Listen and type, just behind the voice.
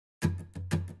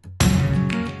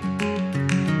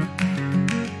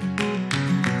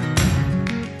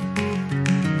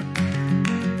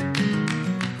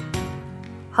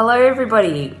Hello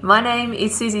everybody, my name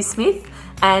is Suzie Smith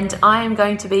and I am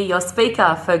going to be your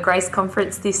speaker for Grace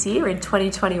Conference this year in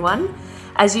 2021.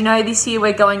 As you know, this year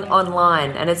we're going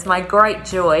online and it's my great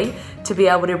joy to be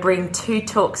able to bring two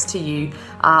talks to you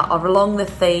along the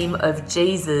theme of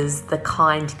Jesus, the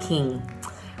kind King.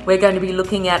 We're going to be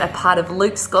looking at a part of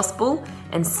Luke's Gospel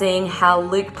and seeing how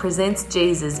Luke presents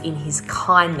Jesus in his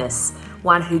kindness,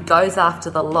 one who goes after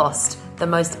the lost, the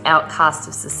most outcast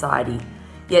of society.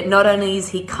 Yet not only is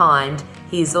he kind,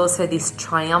 he is also this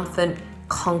triumphant,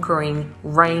 conquering,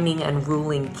 reigning and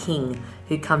ruling king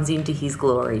who comes into his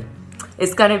glory.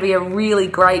 It's going to be a really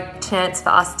great chance for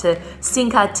us to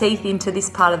sink our teeth into this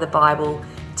part of the Bible,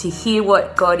 to hear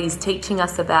what God is teaching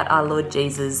us about our Lord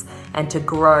Jesus, and to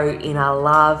grow in our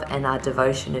love and our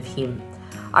devotion of him.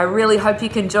 I really hope you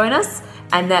can join us,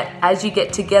 and that as you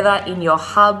get together in your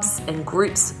hubs and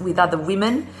groups with other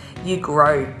women, you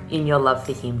grow in your love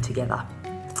for him together.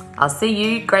 I'll see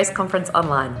you, Grace Conference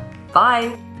Online.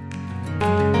 Bye.